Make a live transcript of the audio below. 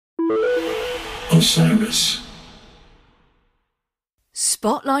Osiris.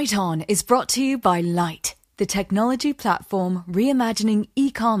 Spotlight On is brought to you by Light, the technology platform reimagining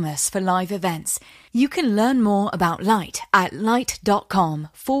e-commerce for live events. You can learn more about Light at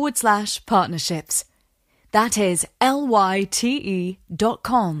light.com/partnerships. That is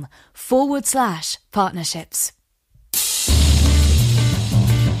lyte.com/partnerships.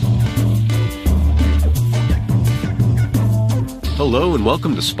 Hello and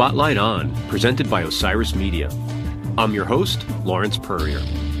welcome to Spotlight On, presented by Osiris Media. I'm your host, Lawrence Purrier.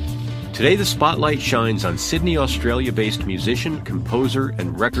 Today the spotlight shines on Sydney, Australia-based musician, composer,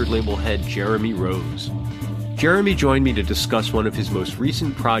 and record label head Jeremy Rose. Jeremy joined me to discuss one of his most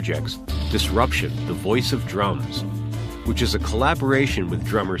recent projects, Disruption, the Voice of Drums, which is a collaboration with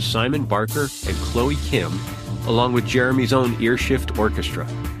drummers Simon Barker and Chloe Kim, along with Jeremy's own Earshift Orchestra.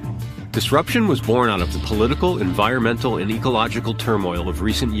 Disruption was born out of the political, environmental, and ecological turmoil of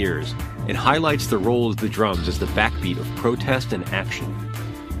recent years and highlights the role of the drums as the backbeat of protest and action.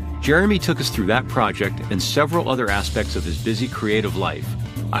 Jeremy took us through that project and several other aspects of his busy creative life.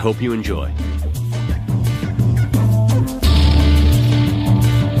 I hope you enjoy.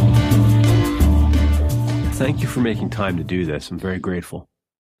 Thank you for making time to do this. I'm very grateful.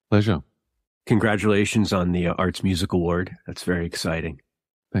 Pleasure. Congratulations on the Arts Music Award. That's very exciting.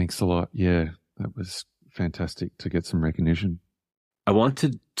 Thanks a lot. Yeah, that was fantastic to get some recognition. I want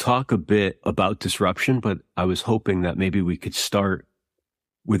to talk a bit about Disruption, but I was hoping that maybe we could start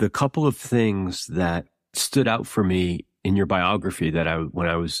with a couple of things that stood out for me in your biography when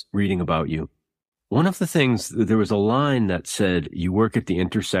I was reading about you. One of the things, there was a line that said, you work at the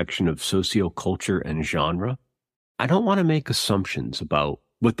intersection of socioculture and genre. I don't want to make assumptions about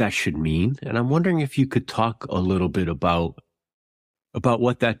what that should mean, and I'm wondering if you could talk a little bit about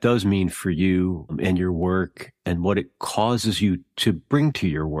what that does mean for you and your work and what it causes you to bring to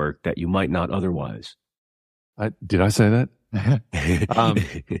your work that you might not otherwise. Did I say that?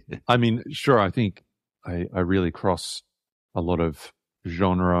 I mean, sure, I think I really cross a lot of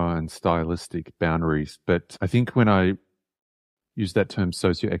genre and stylistic boundaries, but I think when I used that term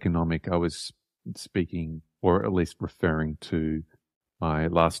socioeconomic, I was speaking, or at least referring to my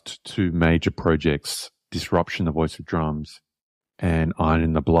last two major projects, Disruption, the Voice of Drums, and Iron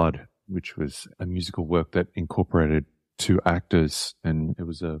in the Blood, which was a musical work that incorporated two actors, and it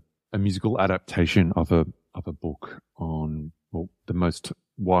was a musical adaptation of a book on, well, the most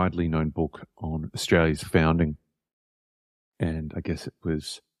widely known book on Australia's founding. And I guess it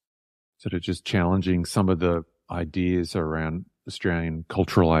was sort of just challenging some of the ideas around Australian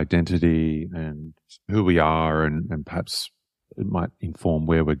cultural identity and who we are, and perhaps it might inform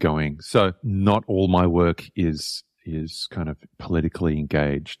where we're going. So not all my work is kind of politically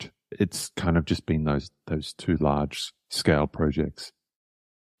engaged. It's kind of just been those two large scale projects.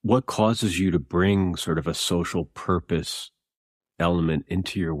 What causes you to bring sort of a social purpose element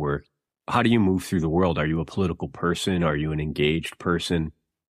into your work? How do you move through the world? Are you a political person? Are you an engaged person?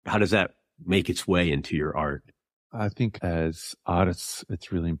 How does that make its way into your art? I think as artists,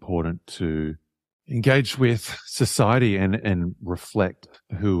 it's really important to engage with society and reflect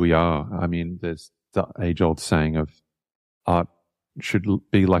who we are. I mean, there's the age-old saying of art should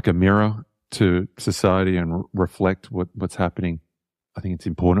be like a mirror to society and reflect what's happening. I think it's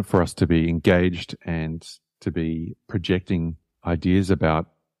important for us to be engaged and to be projecting ideas about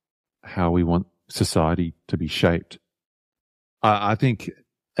how we want society to be shaped. I think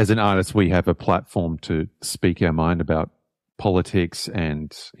as an artist, we have a platform to speak our mind about politics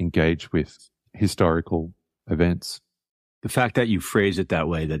and engage with historical events. The fact that you phrase it that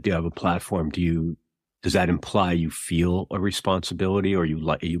way, that you have a platform, does that imply you feel a responsibility, or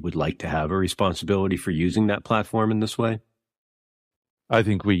you would like to have a responsibility for using that platform in this way? I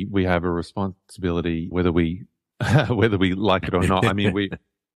think we have a responsibility, whether we like it or not. I mean,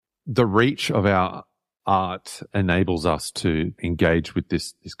 the reach of our art enables us to engage with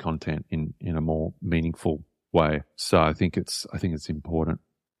this content in a more meaningful way. So I think it's important.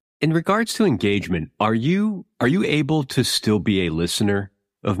 In regards to engagement, are you able to still be a listener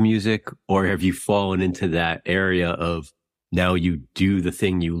of music, or have you fallen into that area of now you do the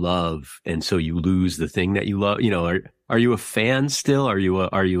thing you love and so you lose the thing that you love? You know, are you a fan still? Are you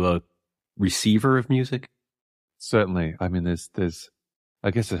a receiver of music? Certainly. I mean, there's I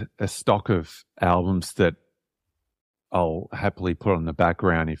guess a stock of albums that I'll happily put on the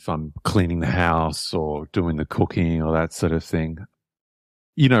background if I'm cleaning the house or doing the cooking or that sort of thing.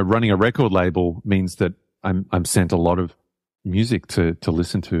 You know, running a record label means that I'm sent a lot of music to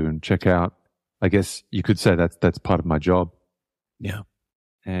listen to and check out. I guess you could say that's part of my job. Yeah.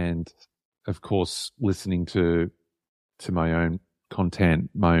 And of course, listening to my own content,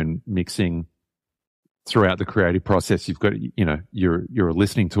 my own mixing. Throughout the creative process, you've got, you're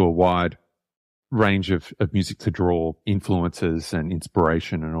listening to a wide range of music to draw influences and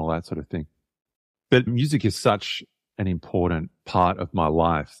inspiration and all that sort of thing. But music is such an important part of my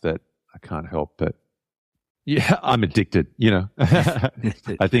life that I can't help but, yeah, I'm addicted,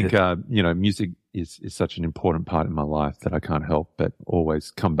 I think, music is such an important part in my life that I can't help but always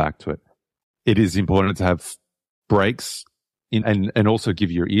come back to it. It is important to have breaks and also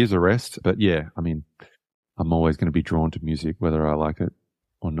give your ears a rest. But yeah, I mean, I'm always going to be drawn to music, whether I like it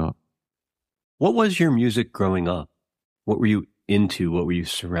or not. What was your music growing up? What were you into? What were you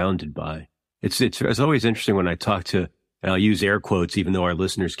surrounded by? It's always interesting when I talk to, and I'll use air quotes, even though our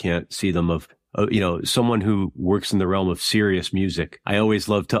listeners can't see them, of someone who works in the realm of serious music. I always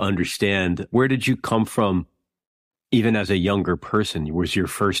love to understand, where did you come from, even as a younger person? Was your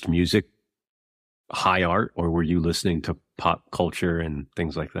first music high art, or were you listening to pop culture and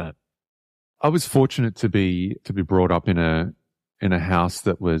things like that? I was fortunate to be brought up in a house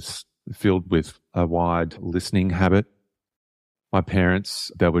that was filled with a wide listening habit. My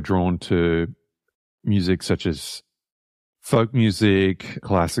parents, they were drawn to music such as folk music,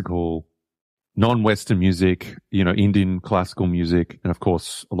 classical, non-Western music, Indian classical music, and of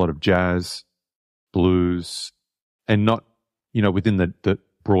course a lot of jazz, blues, and not, within the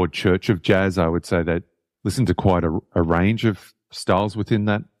broad church of jazz, I would say they listened to quite a range of styles within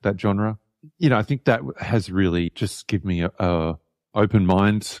that genre. I think that has really just given me a open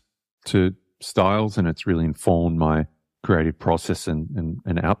mind to styles, and it's really informed my creative process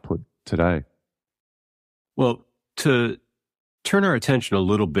and output today. Well, to turn our attention a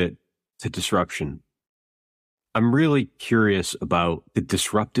little bit to disruption, I'm really curious about the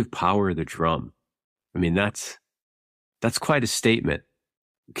disruptive power of the drum. I mean, that's quite a statement.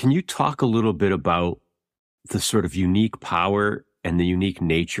 Can you talk a little bit about the sort of unique power and the unique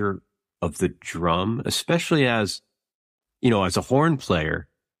nature of the drum, especially as a horn player?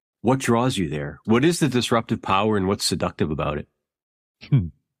 What draws you there? What is the disruptive power and what's seductive about it?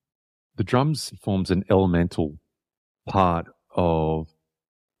 The drums forms an elemental part of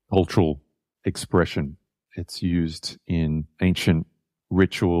cultural expression. It's used in ancient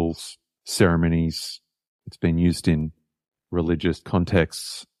rituals, ceremonies. It's been used in religious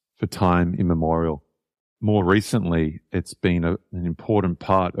contexts for time immemorial. More recently, it's been an important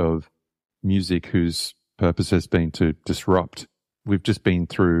part of music whose purpose has been to disrupt. We've just been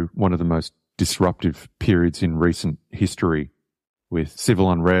through one of the most disruptive periods in recent history, with civil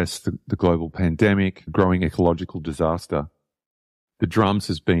unrest, the global pandemic, growing ecological disaster. The drums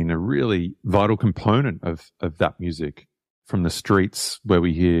has been a really vital component of that music. From the streets where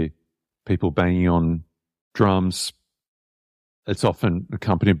we hear people banging on drums, it's often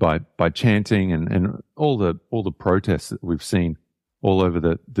accompanied by chanting and all the protests that we've seen all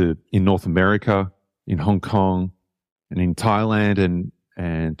over in North America, in Hong Kong, and in Thailand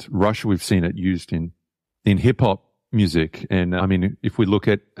and Russia. We've seen it used in hip hop music. And I mean, if we look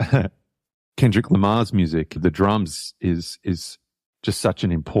at Kendrick Lamar's music, the drums is just such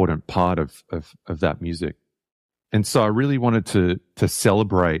an important part of that music. And so I really wanted to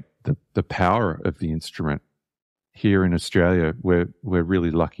celebrate the power of the instrument. Here in Australia, we're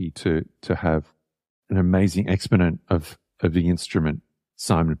really lucky to have an amazing exponent of the instrument,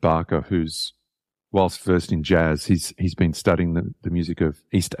 Simon Barker, who's, whilst versed in jazz, he's been studying the music of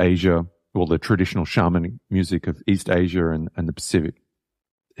East Asia, or the traditional shamanic music of East Asia and the Pacific.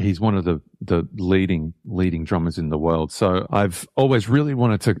 He's one of the leading drummers in the world. So I've always really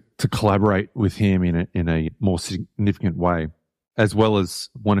wanted to collaborate with him in a more significant way, as well as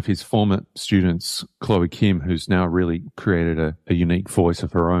one of his former students, Chloe Kim, who's now really created a unique voice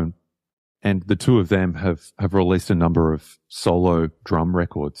of her own. And the two of them have released a number of solo drum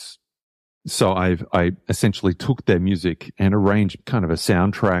records. So I essentially took their music and arranged kind of a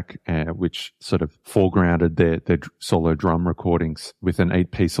soundtrack, which sort of foregrounded their solo drum recordings with an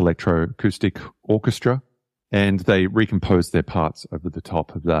 8-piece electroacoustic orchestra, and they recomposed their parts over the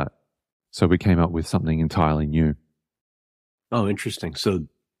top of that. So we came up with something entirely new. Oh, interesting. So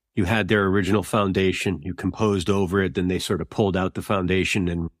you had their original foundation, you composed over it, then they sort of pulled out the foundation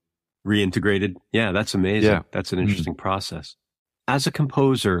and reintegrated. Yeah, that's amazing. Yeah. That's an interesting process. As a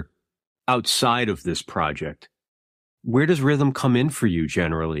composer, outside of this project, where does rhythm come in for you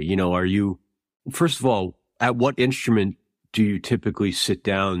generally? Are you, first of all, at what instrument do you typically sit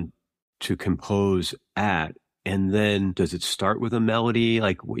down to compose at? And then does it start with a melody?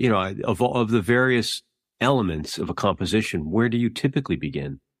 Like, of the various elements of a composition, where do you typically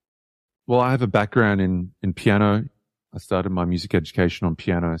begin? Well, I have a background in piano. I started my music education on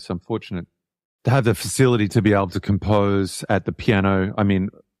piano, so I'm fortunate to have the facility to be able to compose at the piano. I mean,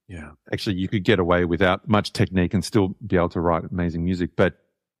 yeah, actually you could get away without much technique and still be able to write amazing music. But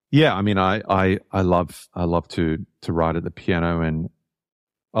yeah, I mean, I love to write at the piano, and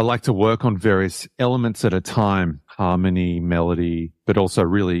I like to work on various elements at a time, harmony, melody, but also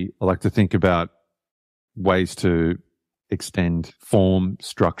really I like to think about ways to extend form,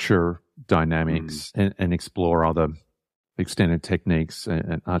 structure, dynamics, and explore other extended techniques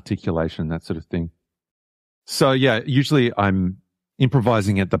and articulation, that sort of thing. So yeah, usually I'm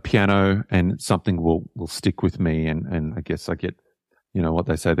improvising at the piano and something will stick with me, and I guess I get, you know, what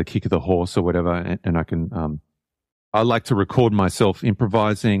they say, the kick of the horse or whatever, and I can, I like to record myself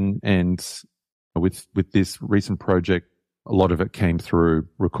improvising, and with this recent project, a lot of it came through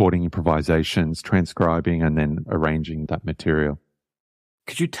recording improvisations, transcribing, and then arranging that material.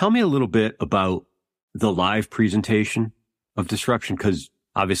 Could you tell me a little bit about the live presentation of Disruption? Because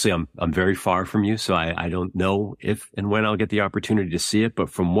obviously I'm very far from you, so I don't know if and when I'll get the opportunity to see it.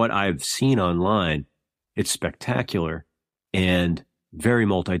 But from what I've seen online, it's spectacular and very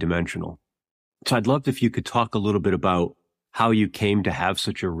multidimensional. So I'd love if you could talk a little bit about how you came to have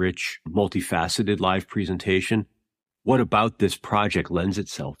such a rich, multifaceted live presentation. What about this project lends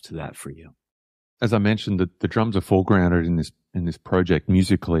itself to that for you? As I mentioned, the drums are foregrounded in this project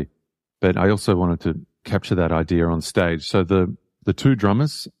musically, but I also wanted to capture that idea on stage. So the two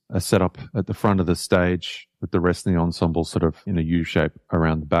drummers are set up at the front of the stage with the rest of the ensemble sort of in a U shape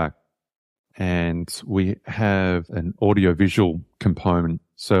around the back. And we have an audio-visual component.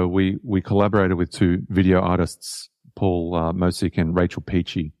 So we collaborated with two video artists, Paul Mosick and Rachel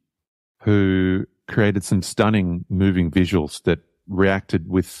Peachy, who created some stunning moving visuals that reacted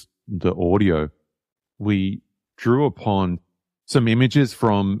with the audio. We drew upon some images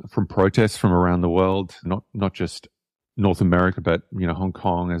from protests from around the world, not just North America, but, you know, Hong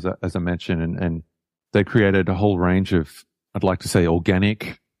Kong, as I mentioned, and they created a whole range of, I'd like to say,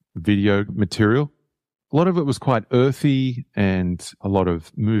 organic video material. A lot of it was quite earthy and a lot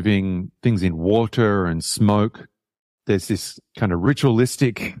of moving things in water and smoke. There's this kind of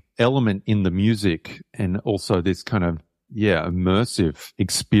ritualistic element in the music, and also this kind of, immersive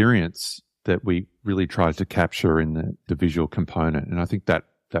experience that we really tried to capture in the visual component. And I think that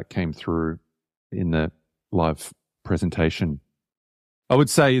came through in the live presentation. I would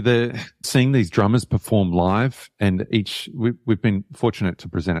say seeing these drummers perform live, and we've been fortunate to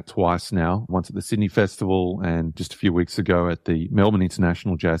present it twice now, once at the Sydney Festival and just a few weeks ago at the Melbourne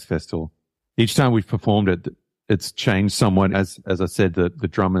International Jazz Festival. Each time we've performed it, it's changed somewhat. As I said, the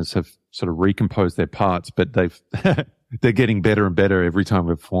drummers have sort of recomposed their parts, but they're getting better and better every time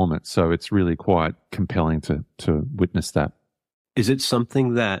we perform it. So it's really quite compelling to witness that. Is it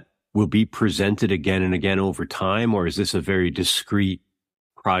something that will be presented again and again over time, or is this a very discrete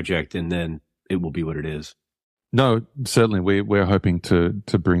project and then it will be what it is? No, certainly we're hoping to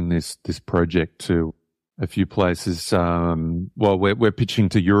bring this project to a few places. We're pitching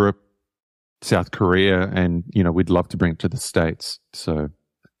to Europe, South Korea, and, you know, we'd love to bring it to the States. So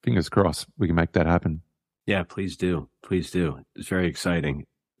fingers crossed we can make that happen. Yeah, please do. Please do. It's very exciting.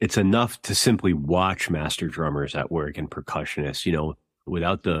 It's enough to simply watch master drummers at work and percussionists, you know,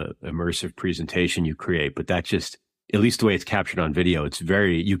 without the immersive presentation you create. But that just, at least the way it's captured on video, it's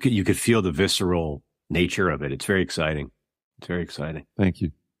very, you could feel the visceral nature of it. It's very exciting. It's very exciting. Thank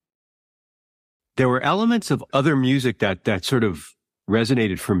you. There were elements of other music that sort of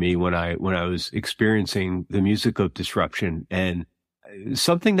resonated for me when I was experiencing the music of Disruption, and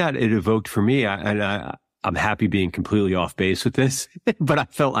something that it evoked for me. I'm happy being completely off base with this, but I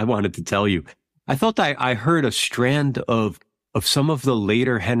felt I wanted to tell you. I felt I heard a strand of some of the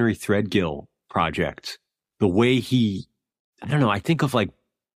later Henry Threadgill projects. The way I think of like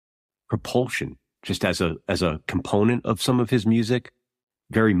propulsion just as a component of some of his music,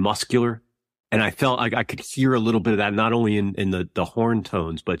 very muscular. And I felt like I could hear a little bit of that, not only in the horn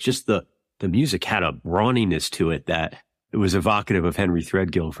tones, but just the music had a brawniness to it that it was evocative of Henry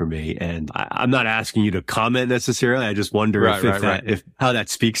Threadgill for me. And I'm not asking you to comment necessarily. I just wonder if how that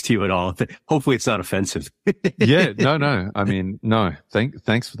speaks to you at all. Hopefully it's not offensive. Yeah, no. I mean, no,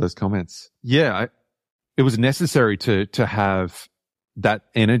 thanks for those comments. Yeah, it was necessary to have that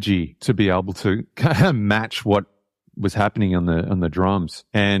energy to be able to kind of match what was happening on the drums.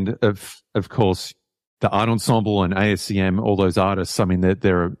 And of course, the art ensemble and ASCM, all those artists, I mean,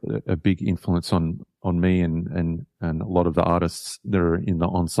 they're a big influence on me and a lot of the artists that are in the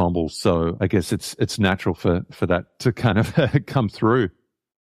ensemble. So I guess it's natural for that to kind of come through.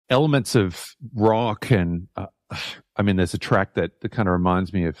 Elements of rock and, I mean, there's a track that kind of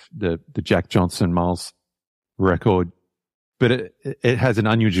reminds me of the Jack Johnson Miles record, but it has an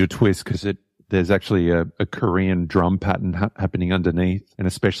unusual twist because there's actually a Korean drum pattern happening underneath, and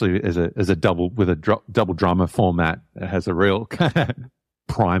especially as a double double drummer format, it has a real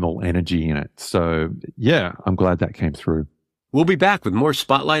primal energy in it. So yeah, I'm glad that came through. We'll be back with more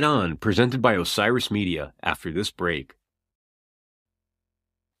Spotlight On, presented by Osiris Media, after this break.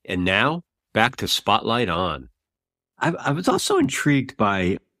 And now, back to Spotlight On. I was also intrigued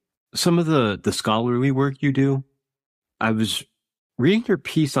by some of the scholarly work you do. I was reading your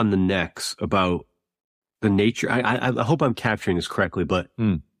piece on the Nex about the nature. I hope I'm capturing this correctly, but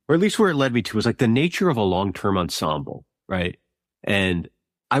or at least where it led me to was like the nature of a long-term ensemble, right? And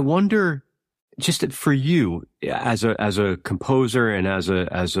I wonder, just for you as a composer and as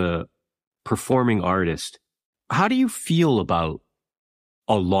a performing artist, how do you feel about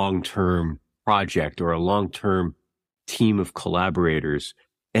a long-term project or a long-term team of collaborators?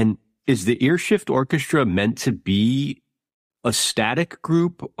 And is the Earshift Orchestra meant to be a static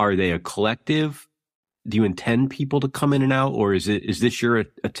group? Are they a collective? Do you intend people to come in and out, or is this your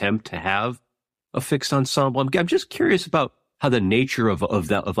attempt to have a fixed ensemble? I'm just curious about how the nature of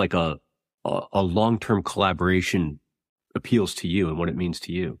like a long-term collaboration appeals to you and what it means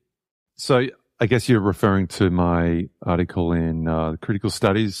to you. So I guess you're referring to my article in Critical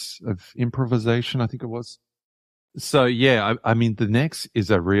Studies of Improvisation, I think it was. So yeah, I mean, the Nex is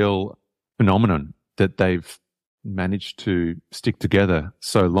a real phenomenon that they've managed to stick together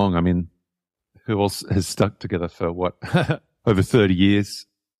so long. I mean, who else has stuck together for what, over 30 years?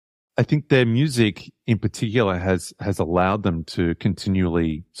 I think their music in particular has allowed them to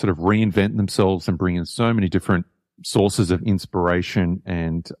continually sort of reinvent themselves and bring in so many different sources of inspiration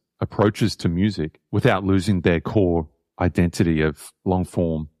and approaches to music without losing their core identity of long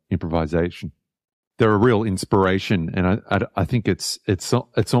form improvisation. They're a real inspiration, and I think it's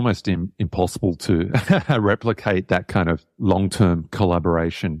almost impossible to replicate that kind of long-term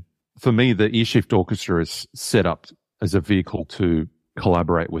collaboration. For me, the Earshift Orchestra is set up as a vehicle to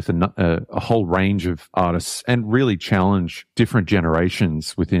collaborate with a whole range of artists and really challenge different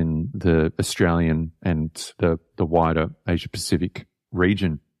generations within the Australian and the wider Asia Pacific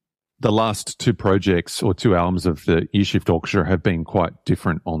region. The last two projects or two albums of the Earshift Orchestra have been quite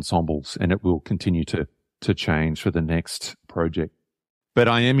different ensembles, and it will continue to change for the next project. But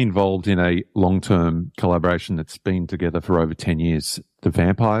I am involved in a long-term collaboration that's been together for over 10 years, The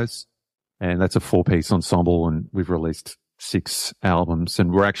Vampires, and that's a 4-piece ensemble, and we've released 6 albums,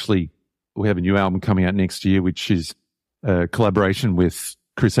 and we have a new album coming out next year, which is a collaboration with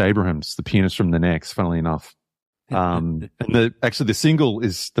Chris Abrahams, the pianist from the Nex, funnily enough. And the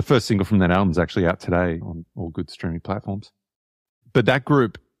first single from that album is actually out today on all good streaming platforms. But that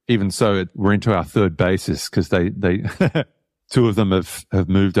group, even so, we're into our third bassist because they two of them have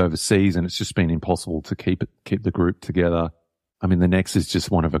moved overseas, and it's just been impossible to keep the group together. I mean, the Nex is just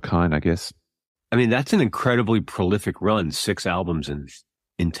one of a kind, I guess. I mean, that's an incredibly prolific run, 6 albums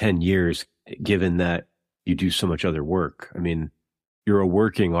in 10 years, given that you do so much other work. I mean, you're a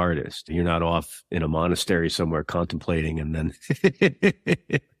working artist. You're not off in a monastery somewhere contemplating and then.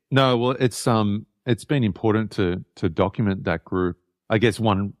 No, well, it's been important to document that group. I guess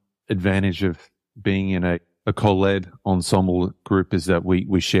one advantage of being in a co-led ensemble group is that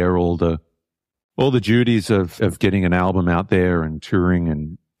we share all the duties of getting an album out there and touring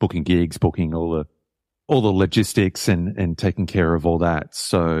and booking gigs, booking all the logistics and taking care of all that.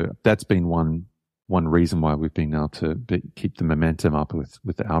 So that's been one reason why we've been able to keep the momentum up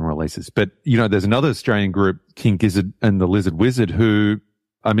with the album releases. But, you know, there's another Australian group, King Gizzard and the Lizard Wizard, who,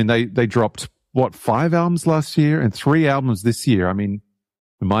 I mean, they dropped, 5 albums last year and 3 albums this year. I mean,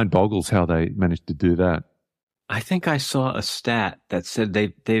 the mind boggles how they managed to do that. I think I saw a stat that said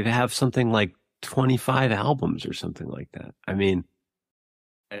they have something like 25 albums or something like that. I mean,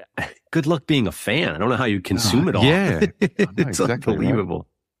 good luck being a fan. I don't know how you consume it all. Yeah. It's exactly unbelievable.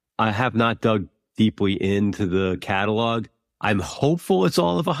 Right. I have not dug deeply into the catalog. I'm hopeful it's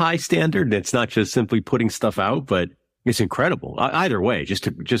all of a high standard and it's not just simply putting stuff out, but it's incredible. Either way, just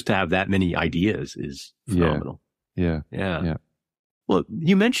to have that many ideas is phenomenal. Yeah. Well,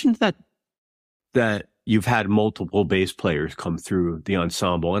 you mentioned that you've had multiple bass players come through the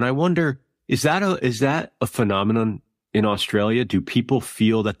ensemble, and I wonder, is that a phenomenon in Australia? Do people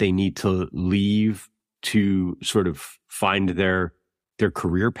feel that they need to leave to sort of find their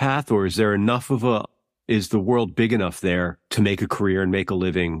career path, or is there enough is the world big enough there to make a career and make a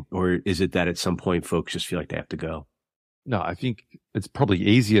living, or is it that at some point folks just feel like they have to go? No, I think it's probably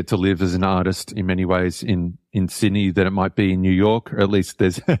easier to live as an artist in many ways in Sydney than it might be in New York, or at least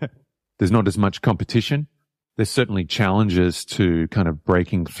there's not as much competition. There's certainly challenges to kind of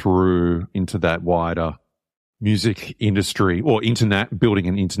breaking through into that wider music industry or building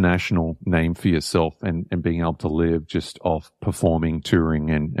an international name for yourself and being able to live just off performing, touring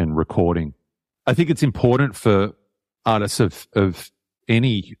and recording. I think it's important for artists of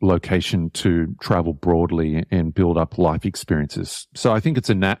any location to travel broadly and build up life experiences. So I think it's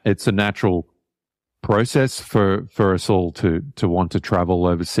a natural process for us all to want to travel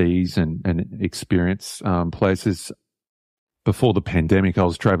overseas and experience places. Before the pandemic, I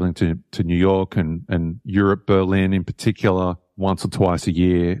was traveling to New York and Europe, Berlin in particular, once or twice a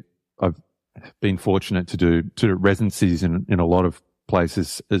year. I've been fortunate to do residencies in a lot of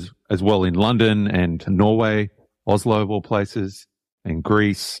places as well, in London and Norway, Oslo of all places, and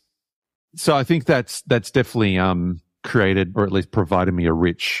Greece. So I think that's definitely created, or at least provided me, a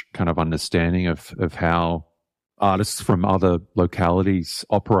rich kind of understanding of how artists from other localities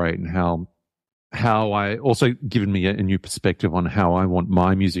operate, and how I also given me a new perspective on how I want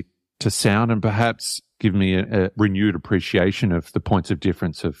my music to sound, and perhaps given me a renewed appreciation of the points of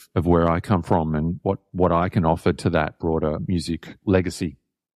difference of where I come from and what I can offer to that broader music legacy.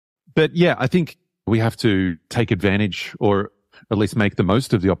 But yeah, I think we have to take advantage, or at least make the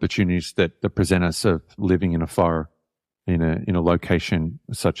most of the opportunities that present us of living in a location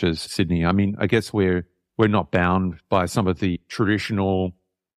such as Sydney. I mean, I guess we're not bound by some of the traditional,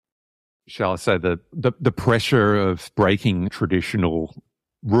 shall I say, the pressure of breaking traditional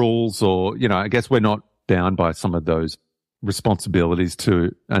rules, or, I guess we're not bound by some of those responsibilities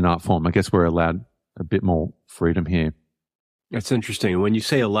to an art form. I guess we're allowed a bit more freedom here. That's interesting. When you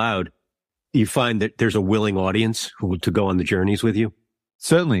say allowed, you find that there's a willing audience to go on the journeys with you?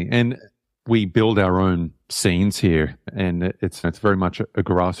 Certainly. And we build our own scenes here, and it's very much a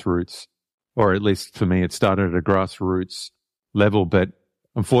grassroots, or at least for me, it started at a grassroots level, but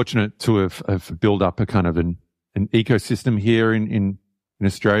I'm fortunate to have built up a kind of an ecosystem here in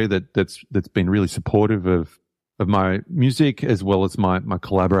Australia that's been really supportive of my music, as well as my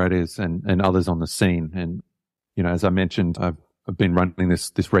collaborators and others on the scene. And, as I mentioned, I've been running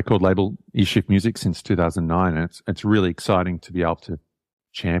this record label, Earshift Music, since 2009. And it's really exciting to be able to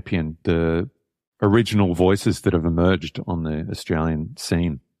champion the original voices that have emerged on the Australian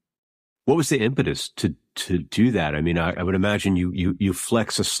scene. What was the impetus to do that? I mean, I would imagine you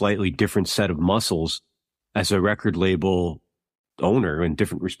flex a slightly different set of muscles as a record label owner and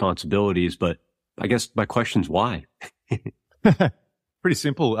different responsibilities, but I guess my question's why? Pretty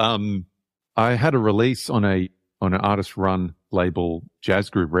simple. I had a release on an artist run label, Jazz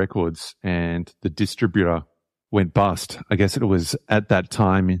Groove Records, and the distributor went bust. I guess it was at that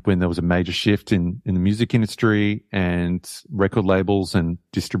time when there was a major shift in the music industry, and record labels and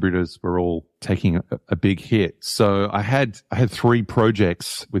distributors were all taking a big hit. So I had 3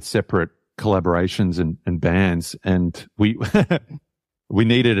 projects with separate collaborations and bands, and we we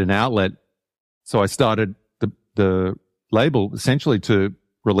needed an outlet. So I started the label essentially to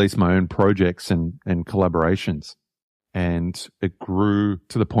release my own projects and collaborations. And it grew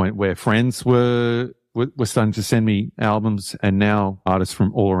to the point where friends were starting to send me albums, and now artists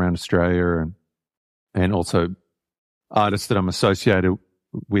from all around Australia and also artists that I'm associated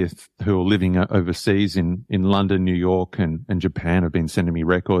with who are living overseas in London, New York and Japan have been sending me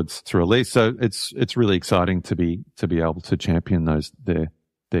records to release. So it's really exciting to be able to champion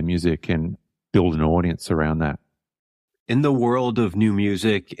their music and build an audience around that. In the world of new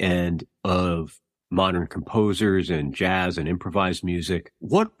music and of modern composers and jazz and improvised music,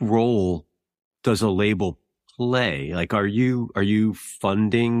 what role does a label play? Like, are you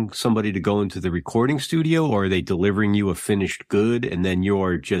funding somebody to go into the recording studio, or are they delivering you a finished good and then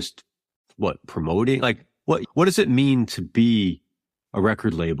you're just promoting? Like, what does it mean to be a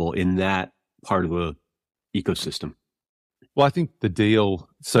record label in that part of the ecosystem? Well, I think the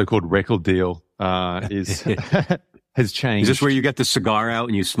so-called record deal, is has changed. Is this where you get the cigar out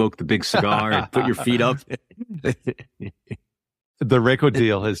and you smoke the big cigar and put your feet up? The record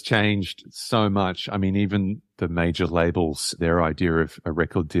deal has changed so much. I mean, even the major labels, their idea of a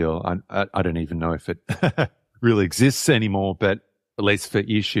record deal, I don't even know if it really exists anymore, but at least for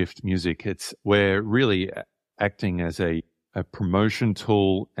Earshift Music, we're really acting as a promotion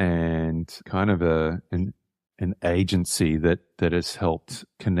tool and kind of an agency that has helped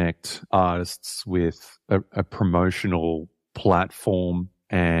connect artists with a promotional platform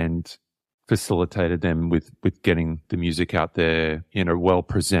and facilitated them with getting the music out there in a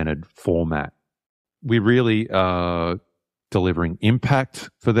well-presented format. We really are delivering impact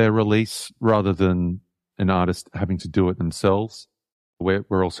for their release rather than an artist having to do it themselves.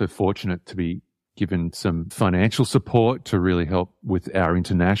 We're also fortunate to be given some financial support to really help with our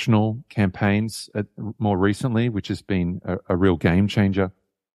international campaigns more recently, which has been a real game changer.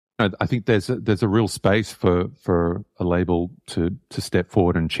 I think there's a real space for a label to step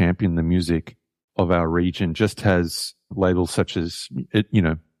forward and champion the music of our region, just as labels such as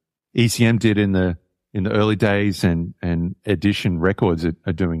ECM did in the early days, and Edition Records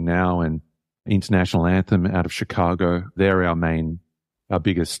are doing now, and International Anthem out of Chicago. They're our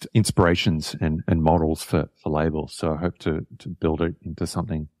biggest inspirations and models for labels. So I hope to build it into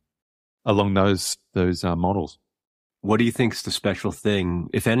something along those models. What do you think is the special thing,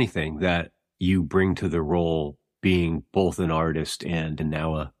 if anything, that you bring to the role, being both an artist and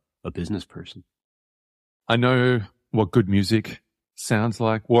now a business person? I know what good music sounds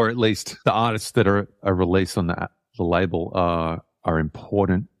like, or at least the artists that are released on the label are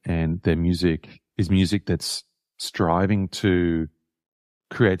important, and their music is music that's striving to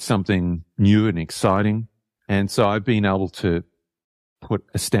create something new and exciting. And so I've been able to put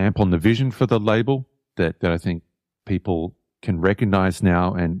a stamp on the vision for the label that I think people can recognize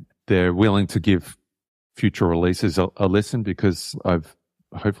now, and they're willing to give future releases a listen, because I've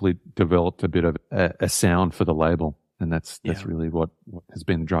hopefully developed a bit of a sound for the label. And that's really what has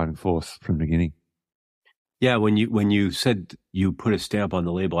been the driving force from the beginning. Yeah. When you said you put a stamp on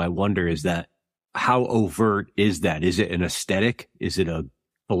the label, I wonder, how overt is that? Is it an aesthetic? Is it a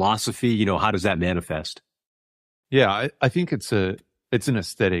philosophy? How does that manifest? Yeah, I think it's an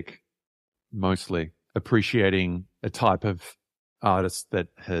aesthetic, mostly appreciating a type of artist that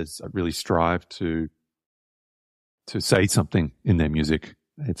has really strived to say something in their music.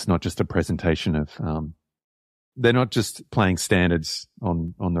 It's not just a presentation of, they're not just playing standards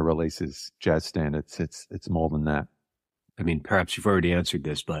on the releases, jazz standards. It's more than that. I mean, perhaps you've already answered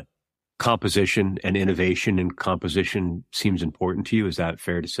this, but composition and innovation in composition seems important to you. Is that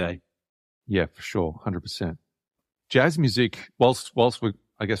fair to say? Yeah, for sure. 100%. Jazz music, whilst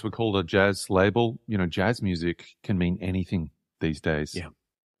I guess we're called a jazz label, jazz music can mean anything these days. Yeah.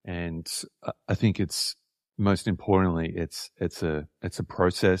 And I think it's, most importantly, it's a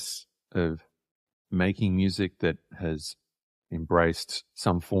process of making music that has embraced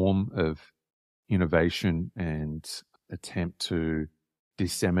some form of innovation and attempt to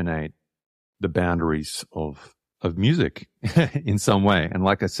disseminate the boundaries of music in some way. And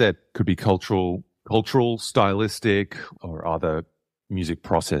like I said, could be cultural, stylistic, or other music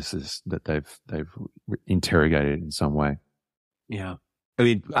processes that they've interrogated in some way. Yeah. I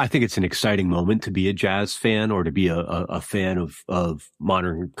mean, I think it's an exciting moment to be a jazz fan, or to be a fan of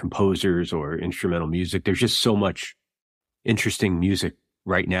modern composers or instrumental music. There's just so much interesting music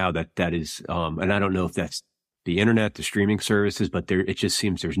right now that is, and I don't know if that's the internet, the streaming services, but it just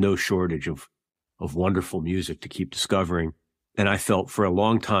seems there's no shortage of wonderful music to keep discovering. And I felt for a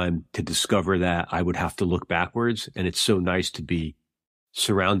long time, to discover that, I would have to look backwards. And it's so nice to be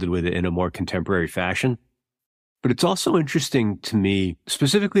surrounded with it in a more contemporary fashion. But it's also interesting to me,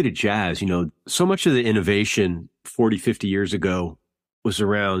 specifically to jazz, so much of the innovation 40, 50 years ago was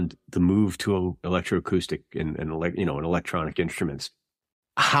around the move to electroacoustic and electronic instruments.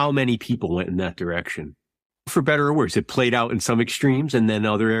 How many people went in that direction? For better or worse, it played out in some extremes, and then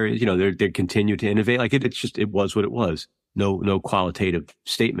other areas, they continued to innovate. Like it was what it was. No qualitative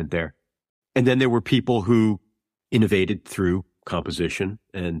statement there. And then there were people who innovated through composition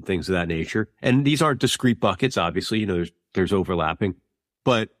and things of that nature. And these aren't discrete buckets, obviously, there's overlapping,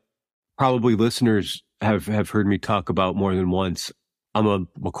 but probably listeners have heard me talk about more than once. I'm a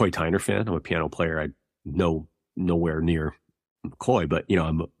McCoy Tyner fan. I'm a piano player. I know nowhere near McCoy, but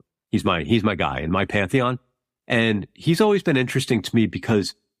he's my guy in my pantheon. And he's always been interesting to me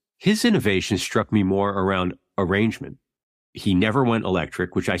because his innovation struck me more around arrangement. He never went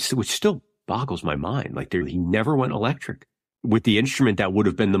electric, which still boggles my mind. Like he never went electric with the instrument that would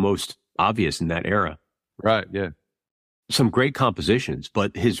have been the most obvious in that era. Right. Yeah. Some great compositions,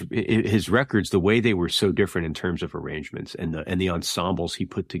 but his records, the way they were so different in terms of arrangements and the ensembles he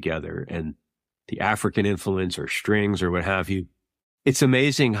put together, and the African influence or strings or what have you. It's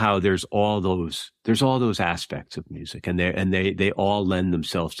amazing how there's all those aspects of music, and they all lend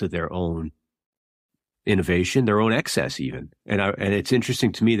themselves to their own innovation, their own excess even. And it's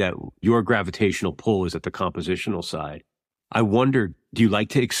interesting to me that your gravitational pull is at the compositional side. I wonder, do you like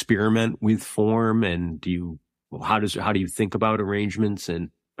to experiment with form, and how do you think about arrangements? And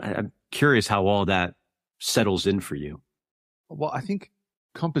I'm curious how all that settles in for you. Well, I think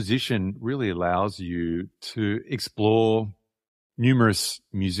composition really allows you to explore numerous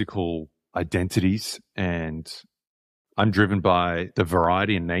musical identities, and I'm driven by the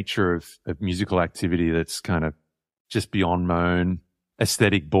variety and nature of musical activity that's kind of just beyond my own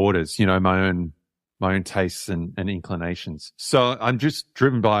aesthetic borders, my own tastes and inclinations. So I'm just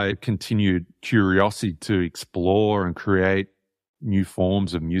driven by continued curiosity to explore and create new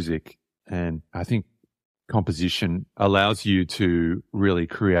forms of music. And I think composition allows you to really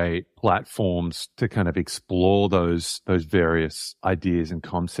create platforms to kind of explore those various ideas and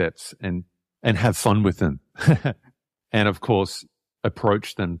concepts and have fun with them. And of course,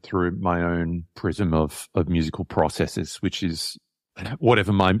 approach them through my own prism of musical processes, which is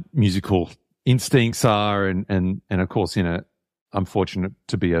whatever my musical instincts are. And of course, I'm fortunate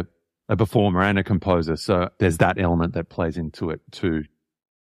to be a performer and a composer. So there's that element that plays into it too.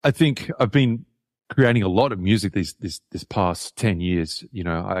 I think I've been creating a lot of music this past 10 years.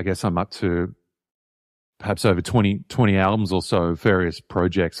 I guess I'm up to perhaps over 20 albums or so, various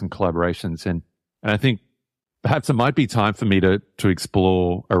projects and collaborations. And I think perhaps it might be time for me to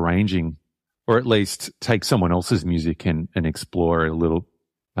explore arranging, or at least take someone else's music and explore it a little,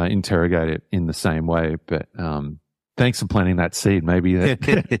 interrogate it in the same way. But thanks for planting that seed. Maybe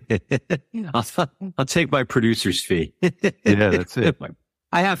I'll take my producer's fee. Yeah, that's it.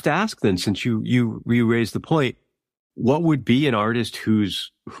 I have to ask then, since you raised the point, what would be an artist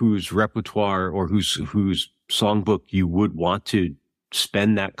whose repertoire or whose songbook you would want to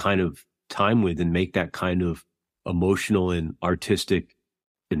spend that kind of time with and make that kind of emotional and artistic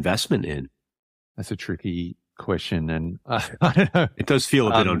investment in? That's a tricky question, and I don't know. It does feel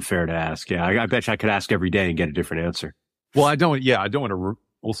a bit unfair to ask. Yeah, I bet you I could ask every day and get a different answer. Well, I don't want to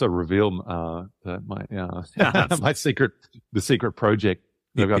also reveal my my secret project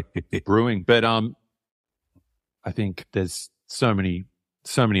that I've got brewing. But I think there's so many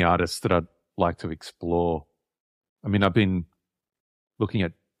artists that I'd like to explore. I mean, I've been looking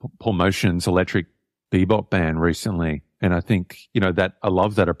at Paul Motion's electric bebop band recently, and I think that I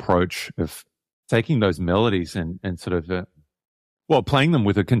love that approach of taking those melodies and sort of playing them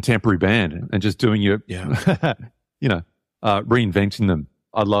with a contemporary band and just doing reinventing them.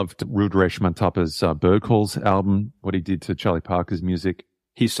 I loved Rudrash Mantapa's Bird Calls album, what he did to Charlie Parker's music.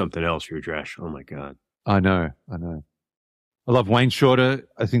 He's something else, Rudrash. Oh my God. I know. I love Wayne Shorter.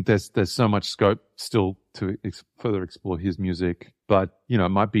 I think there's so much scope still to further explore his music, but it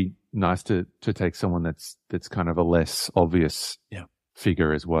might be nice to take someone that's kind of a less obvious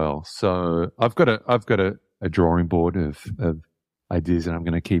figure as well. So I've got a drawing board of ideas, and I'm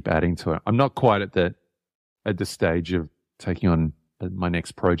going to keep adding to it. I'm not quite at the stage of taking on my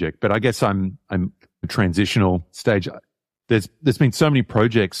next project, but I guess I'm a transitional stage. There's been so many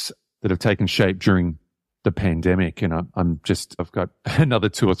projects that have taken shape during the pandemic, and I've got another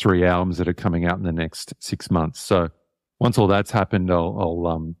 2 or 3 albums that are coming out in the next 6 months. So once all that's happened,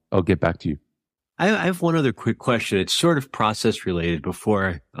 I'll get back to you. I have one other quick question. It's sort of process related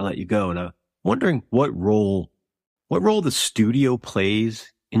before I let you go. And I'm wondering what role the studio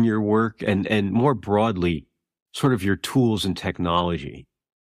plays in your work, and more broadly, sort of your tools and technology.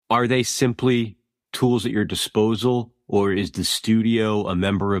 Are they simply tools at your disposal, or is the studio a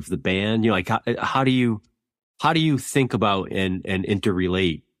member of the band? How do you think about and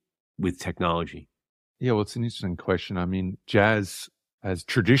interrelate with technology? Yeah, well, it's an interesting question. I mean, jazz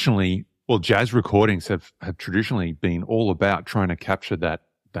recordings have traditionally been all about trying to capture that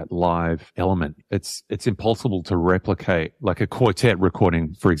live element. It's impossible to replicate, like a quartet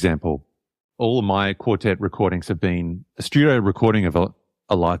recording, for example. All of my quartet recordings have been a studio recording of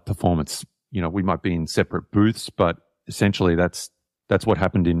a live performance. We might be in separate booths, but essentially that's what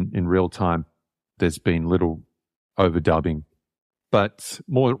happened in real time. There's been little overdubbing. But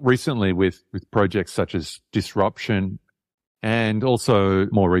more recently with projects such as Disruption, and also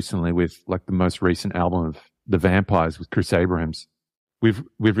more recently with like the most recent album of The Vampires with Chris Abrahams, we've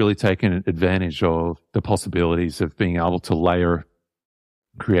really taken advantage of the possibilities of being able to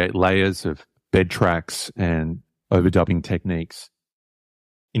create layers of bed tracks and overdubbing techniques.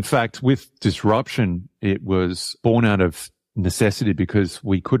 In fact, with Disruption, it was born out of necessity because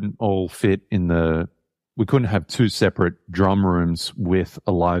we couldn't have 2 separate drum rooms with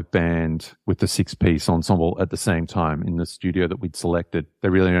a live band with the 6-piece ensemble at the same time in the studio that we'd selected. They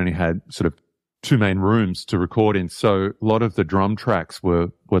really only had sort of 2 main rooms to record in. So a lot of the drum tracks were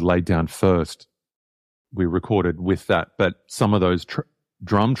laid down first. We recorded with that, but some of those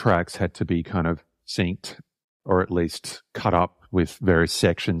drum tracks had to be kind of synced, or at least cut up with various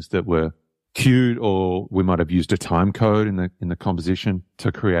sections that were cued, or we might have used a time code in the composition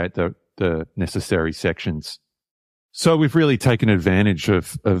to create the necessary sections. So we've really taken advantage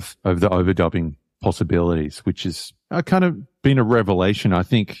of the overdubbing possibilities, which has kind of been a revelation. I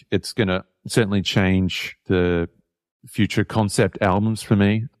think it's going to certainly change the future concept albums for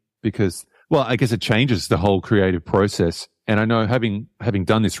me because, well, I guess it changes the whole creative process. And I know having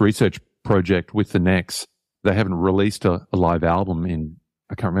done this research project with the Nex, they haven't released a live album in,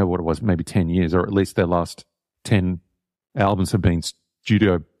 I can't remember what it was, maybe 10 years, or at least their last 10 albums have been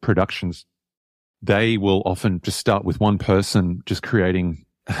studio productions, they will often just start with one person just creating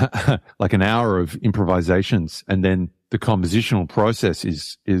like an hour of improvisations, and then the compositional process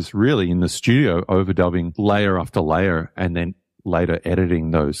is really in the studio overdubbing layer after layer, and then later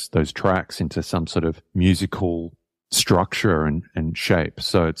editing those tracks into some sort of musical structure and shape.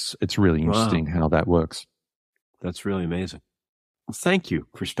 So it's really interesting how that works. That's really amazing. Well, thank you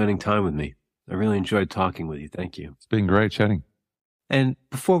for spending time with me. I really enjoyed talking with you. Thank you. It's been great chatting. And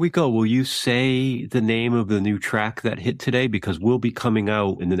before we go, will you say the name of the new track that hit today? Because we'll be coming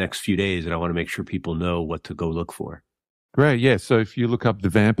out in the next few days, and I want to make sure people know what to go look for. Great. Yeah. So if you look up The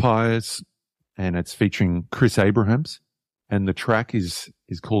Vampires, and it's featuring Chris Abrahams, and the track is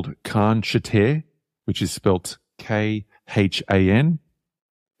called Khan Shatir, which is spelt KhanShatyr.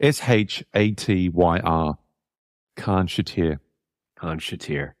 Khan Shatir. Khan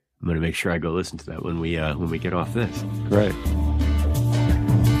Shatir. I'm going to make sure I go listen to that when we get off this. Great.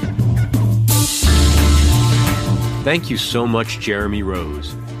 Thank you so much, Jeremy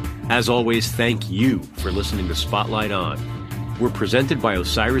Rose. As always, thank you for listening to Spotlight On. We're presented by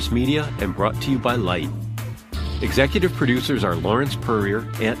Osiris Media and brought to you by Light. Executive producers are Lawrence Purrier,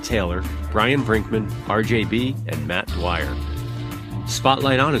 Ant Taylor, Brian Brinkman, RJB, and Matt Dwyer.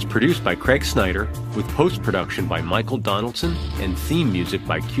 Spotlight On is produced by Craig Snyder, with post-production by Michael Donaldson and theme music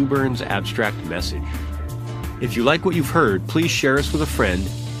by Q-Burn's Abstract Message. If you like what you've heard, please share us with a friend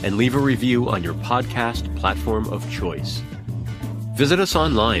and leave a review on your podcast platform of choice. Visit us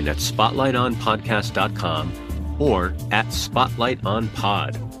online at spotlightonpodcast.com or at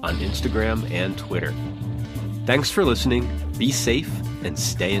SpotlightOnPod on Instagram and Twitter. Thanks for listening, be safe, and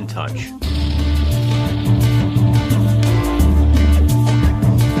stay in touch.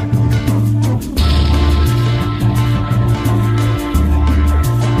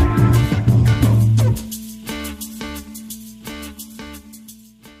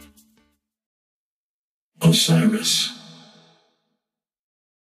 Osiris.